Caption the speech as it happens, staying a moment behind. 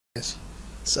It's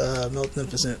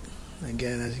Miltnificent.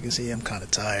 Again, as you can see, I'm kind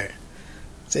of tired.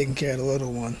 Taking care of the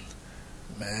little one.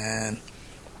 Man,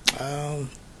 I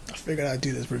figured I'd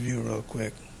do this review real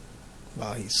quick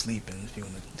while he's sleeping, if you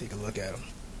want to take a look at him.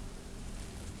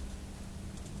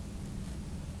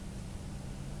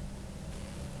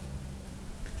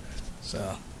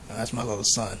 So, that's my little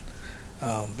son.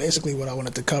 Basically what I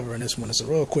wanted to cover in this one is a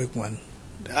real quick one.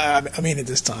 I mean it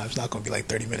this time. It's not going to be like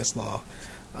 30 minutes long.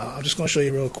 I'm just going to show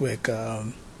you real quick.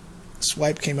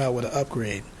 Swype came out with an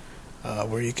upgrade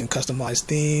where you can customize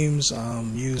themes,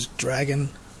 use Dragon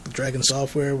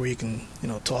software where you can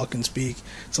talk and speak.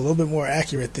 It's a little bit more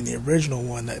accurate than the original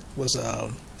one that was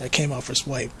that came out for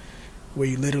Swype, where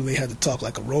you literally had to talk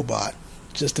like a robot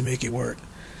just to make it work.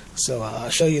 So I'll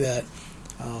show you that.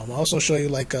 I'll also show you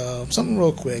like something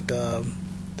real quick.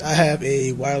 I have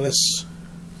a wireless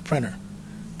printer,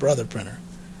 brother printer.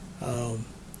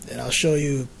 And I'll show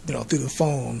you, through the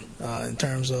phone in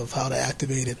terms of how to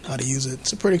activate it, how to use it.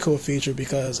 It's a pretty cool feature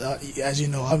because, as you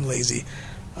know, I'm lazy.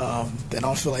 I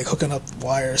don't feel like hooking up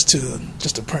wires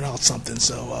just to print out something.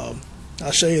 So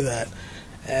I'll show you that.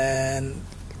 And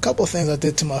a couple of things I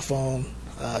did to my phone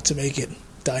to make it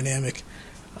dynamic.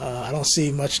 I don't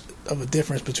see much of a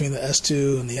difference between the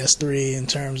S2 and the S3 in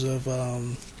terms of, I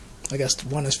guess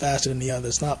one is faster than the other.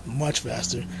 It's not much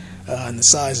faster, and the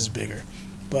size is bigger.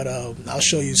 But I'll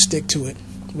show you Stick to It,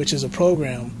 which is a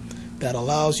program that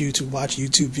allows you to watch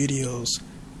YouTube videos,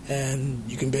 and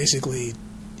you can basically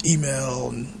email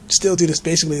and still do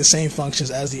basically the same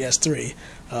functions as the S3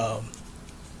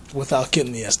 without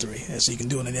getting the S3. And so you can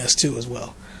do it in the S2 as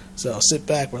well. So sit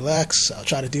back, relax. I'll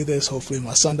try to do this. Hopefully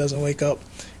my son doesn't wake up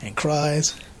and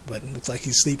cries, but it looks like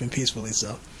he's sleeping peacefully.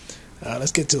 So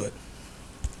let's get to it.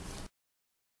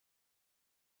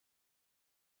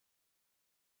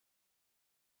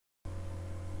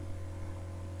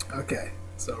 Okay,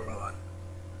 so we're on.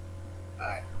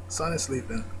 Alright, son is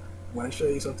sleeping. I want to show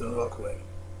you something real quick.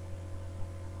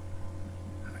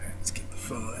 Alright, let's get the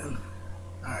phone in.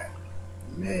 Alright,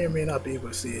 you may or may not be able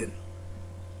to see it.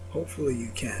 Hopefully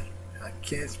you can. I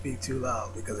can't speak too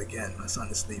loud because, again, my son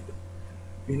is sleeping.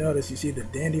 If you notice, you see the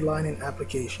dandelion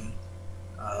application.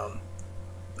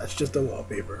 That's just a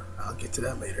wallpaper. I'll get to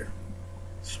that later.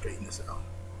 Straighten this out.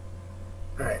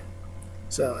 Alright,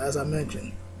 so as I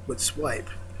mentioned, with Swype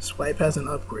has an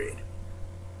upgrade,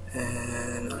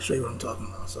 and I'll show you what I'm talking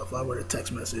about. So if I were to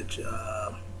text message,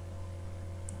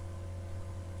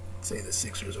 say the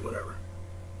Sixers or whatever,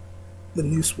 the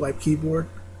new Swype keyboard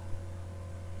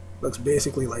looks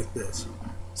basically like this.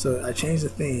 So I changed the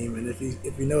theme, and if you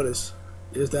notice,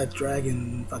 there's that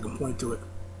dragon, if I can point to it,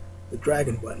 the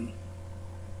dragon button.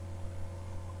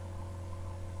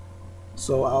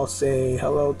 So I'll say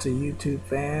hello to YouTube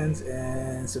fans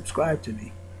and subscribe to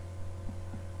me.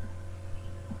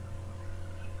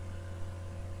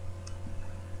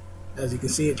 As you can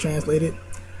see, it translated,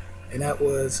 and that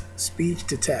was speech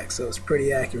to text, so it's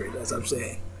pretty accurate, as I'm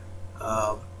saying.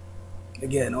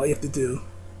 Again, all you have to do,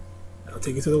 I'll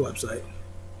take you to the website.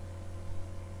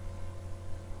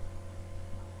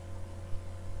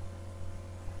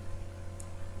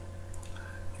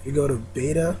 If you go to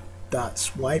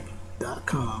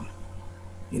beta.swype.com,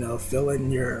 fill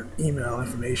in your email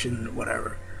information or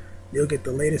whatever, you'll get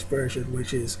the latest version,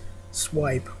 which is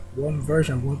Swype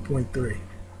version 1.3.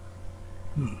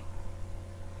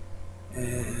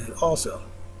 And also,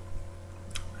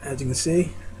 as you can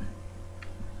see,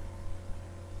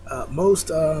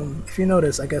 if you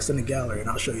notice, I guess in the gallery, and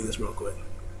I'll show you this real quick.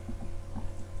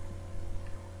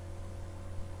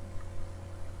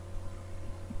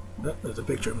 Oh, there's a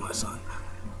picture of my son.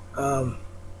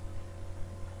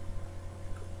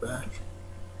 Back.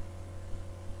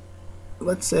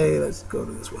 Let's go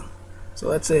to this one. So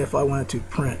let's say if I wanted to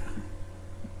print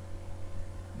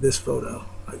this photo,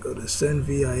 I go to send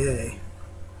via.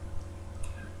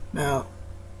 Now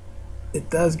it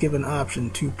does give an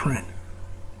option to print,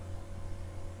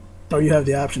 or you have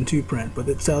the option to print, but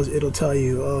it'll tell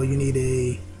you, oh, you need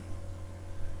a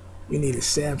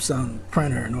Samsung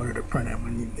printer in order to print it,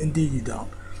 when indeed you don't.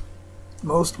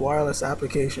 Most wireless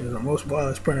applications, or most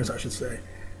wireless printers I should say,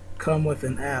 come with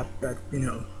an app that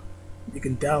you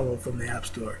can download from the App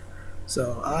Store.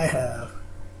 So I have,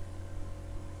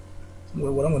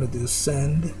 what I'm going to do is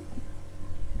send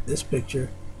this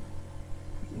picture.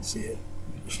 You can see it.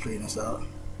 Straighten this out.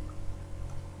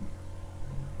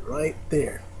 Right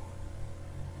there.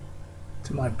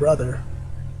 To my brother.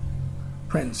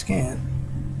 Print and scan.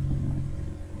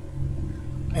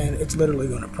 And it's literally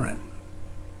going to print.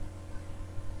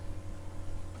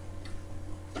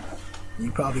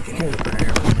 You probably can hear the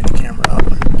printer. Bring the camera up.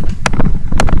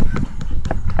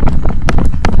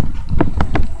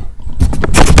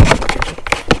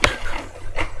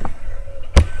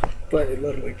 it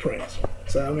literally prints.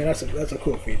 So I mean that's a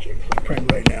cool feature.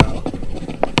 Print right now.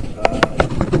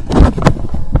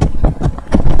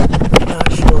 I'm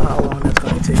not sure how long that's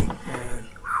going to take. And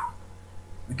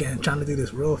again, trying to do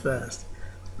this real fast.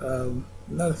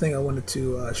 Another thing I wanted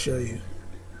to show you.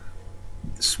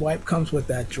 The Swype comes with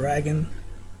that Dragon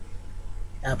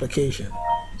application.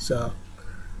 So,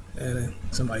 and then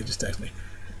somebody just texted me,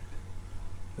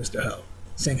 Mr. Hell,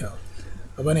 Sing Hell.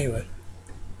 But anyway,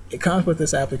 it comes with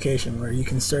this application where you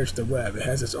can search the web. It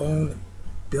has its own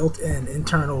built-in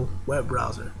internal web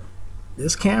browser.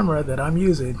 This camera that I'm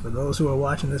using, for those who are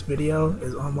watching this video,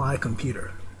 is on my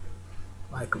computer.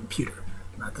 My computer.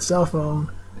 Not the cell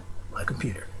phone, my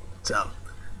computer. So,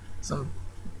 I'll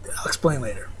explain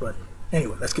later. But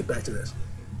anyway, let's get back to this.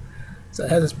 So it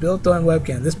has this built-in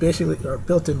webcam. This basically, or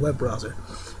built-in web browser.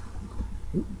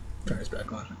 Ooh, turn this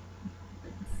back on.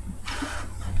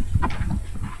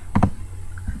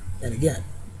 And again,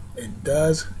 it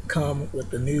does come with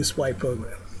the new Swype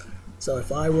program. So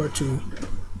if I were to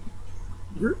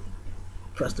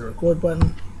press the record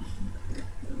button,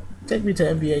 take me to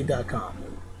NBA.com.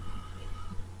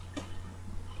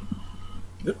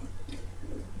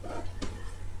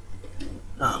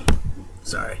 Oh,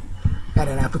 sorry. Had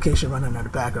an application running in the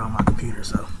background on my computer,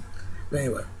 so. But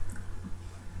anyway.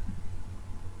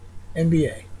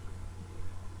 NBA.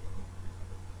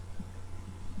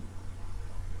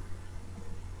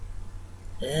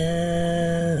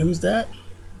 And who's that?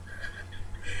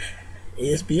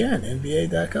 ESPN,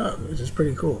 NBA.com, which is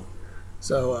pretty cool.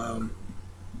 So,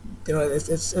 you know,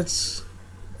 it's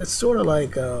sort of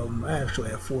like, I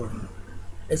actually have 4 of them.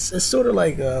 It's sort of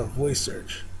like voice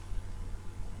search.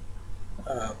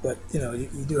 But you know,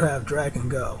 you do have drag and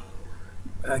go.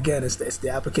 Again, it's the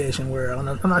application where I'm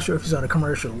not sure if you saw the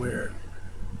commercial where,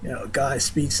 you know, a guy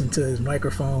speaks into his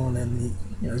microphone and he,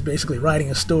 you know, is basically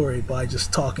writing a story by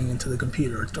just talking into the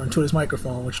computer or into his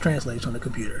microphone, which translates on the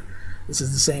computer. This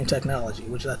is the same technology,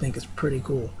 which I think is pretty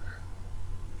cool.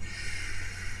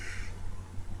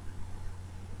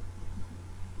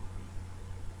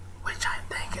 Which I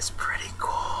think is pretty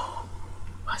cool.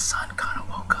 My son kind of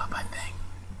woke up, I think.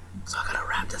 So I gotta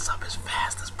wrap this up as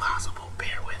fast as possible.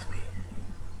 Bear with me.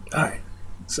 Alright,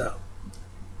 so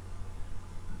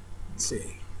let's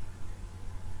see.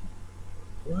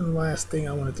 One last thing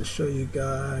I wanted to show you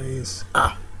guys.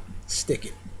 Stick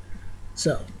it.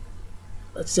 So,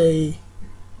 let's say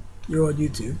you're on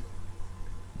YouTube.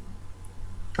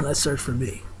 And let's search for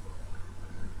me.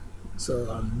 So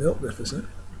I'm Miltnificent.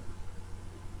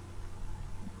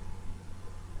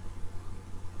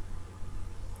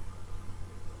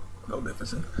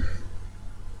 Miltnificent.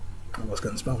 I almost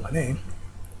couldn't spell my name.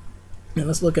 And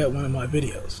let's look at one of my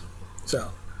videos.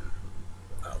 So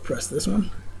I'll press this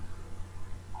one.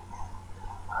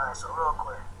 Alright, so real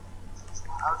quick.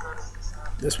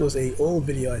 This was an old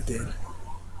video I did.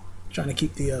 Trying to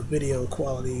keep the video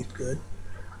quality good.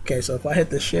 Okay, so if I hit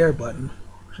the share button,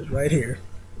 which is right here.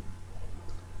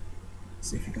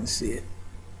 See if you can see it.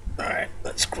 Alright,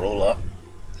 let's scroll up.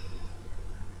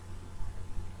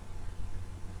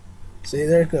 See,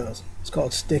 there it goes. It's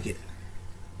called Stick It.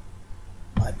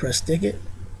 I press Stick It.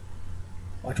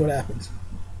 Watch what happens.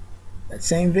 That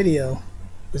same video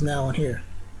is now on here.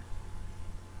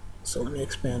 So let me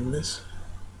expand this.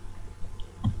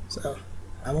 So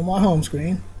I'm on my home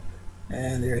screen.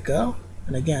 And there you go.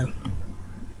 And again,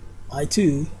 I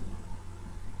too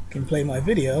can play my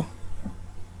video.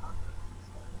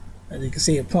 As you can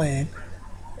see it playing.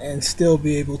 And still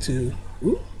be able to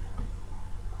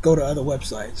go to other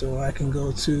websites, or I can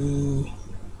go to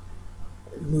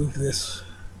move this.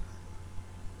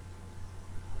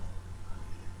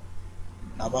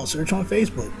 How about search on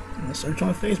Facebook? Search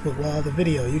on Facebook while the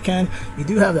video. You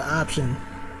do have the option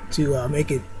to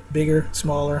make it bigger,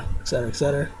 smaller, etc.,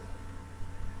 etc.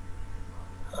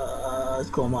 Let's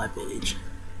go on my page.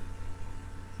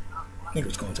 I think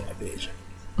it's going to my page.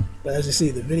 But as you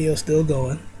see, the video is still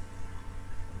going,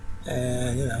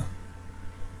 and you know.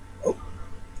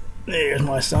 There's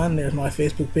my son, there's my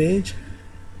Facebook page.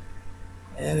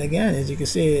 And again, as you can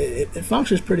see, it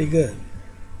functions pretty good.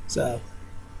 So,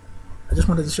 I just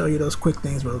wanted to show you those quick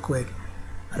things real quick.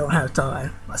 I don't have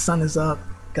time. My son is up.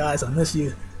 Guys, I miss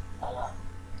you.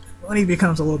 When he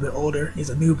becomes a little bit older, he's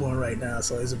a newborn right now,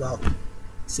 so he's about,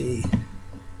 a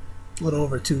little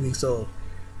over 2 weeks old.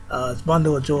 It's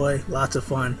bundle of joy, lots of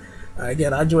fun.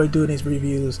 Again, I enjoy doing these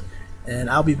reviews.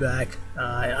 And I'll be back.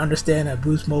 I understand that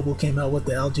Boost Mobile came out with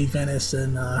the LG Venice,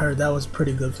 and I heard that was a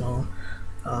pretty good phone.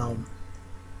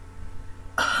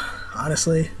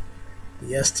 Honestly,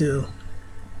 the S2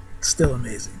 still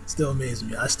amazing. Still amazes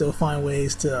me. I still find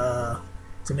ways to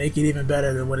make it even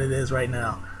better than what it is right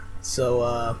now.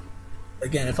 So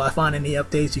again, if I find any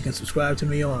updates, you can subscribe to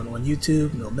me on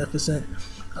YouTube, Miltnificent,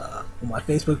 on my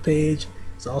Facebook page.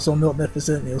 It's also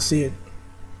Miltnificent. You'll see it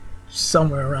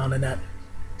somewhere around in that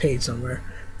page somewhere.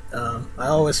 I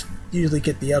always usually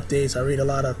get the updates. I read a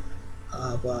lot of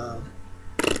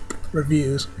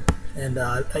reviews, and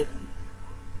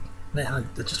man,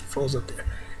 it just froze up there.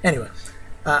 Anyway,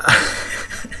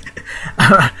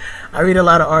 I read a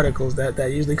lot of articles that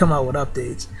usually come out with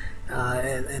updates,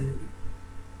 and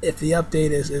if the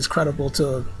update is credible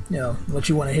to what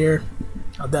you want to hear,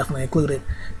 I'll definitely include it.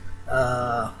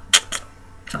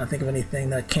 Trying to think of anything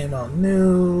that came out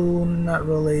new. Not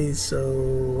really.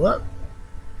 So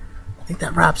I think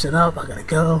that wraps it up. I gotta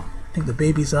go. I think the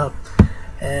baby's up.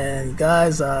 And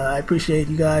guys, I appreciate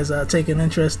you guys taking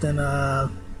interest in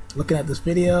looking at this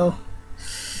video.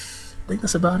 I think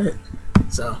that's about it.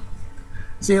 So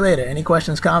see you later. Any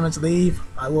questions, comments, leave.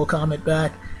 I will comment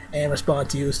back and respond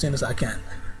to you as soon as I can.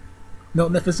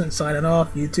 Miltnificent signing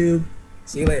off. YouTube.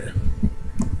 See you later.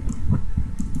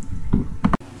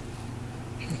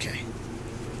 Okay.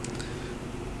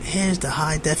 Here's the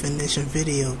high definition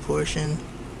video portion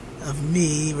of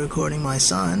me recording my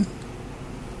son,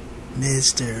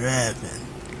 Mr. Evan.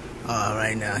 Oh,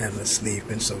 right now him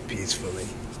sleeping so peacefully.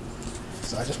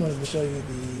 So I just wanted to show you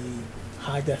the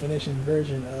high definition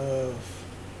version of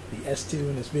the S2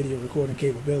 and its video recording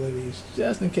capabilities,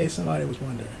 just in case somebody was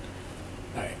wondering.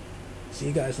 Alright, see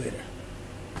you guys later.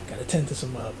 Gotta tend to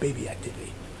some baby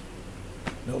activity.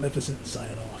 Miltnificent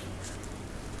signing off.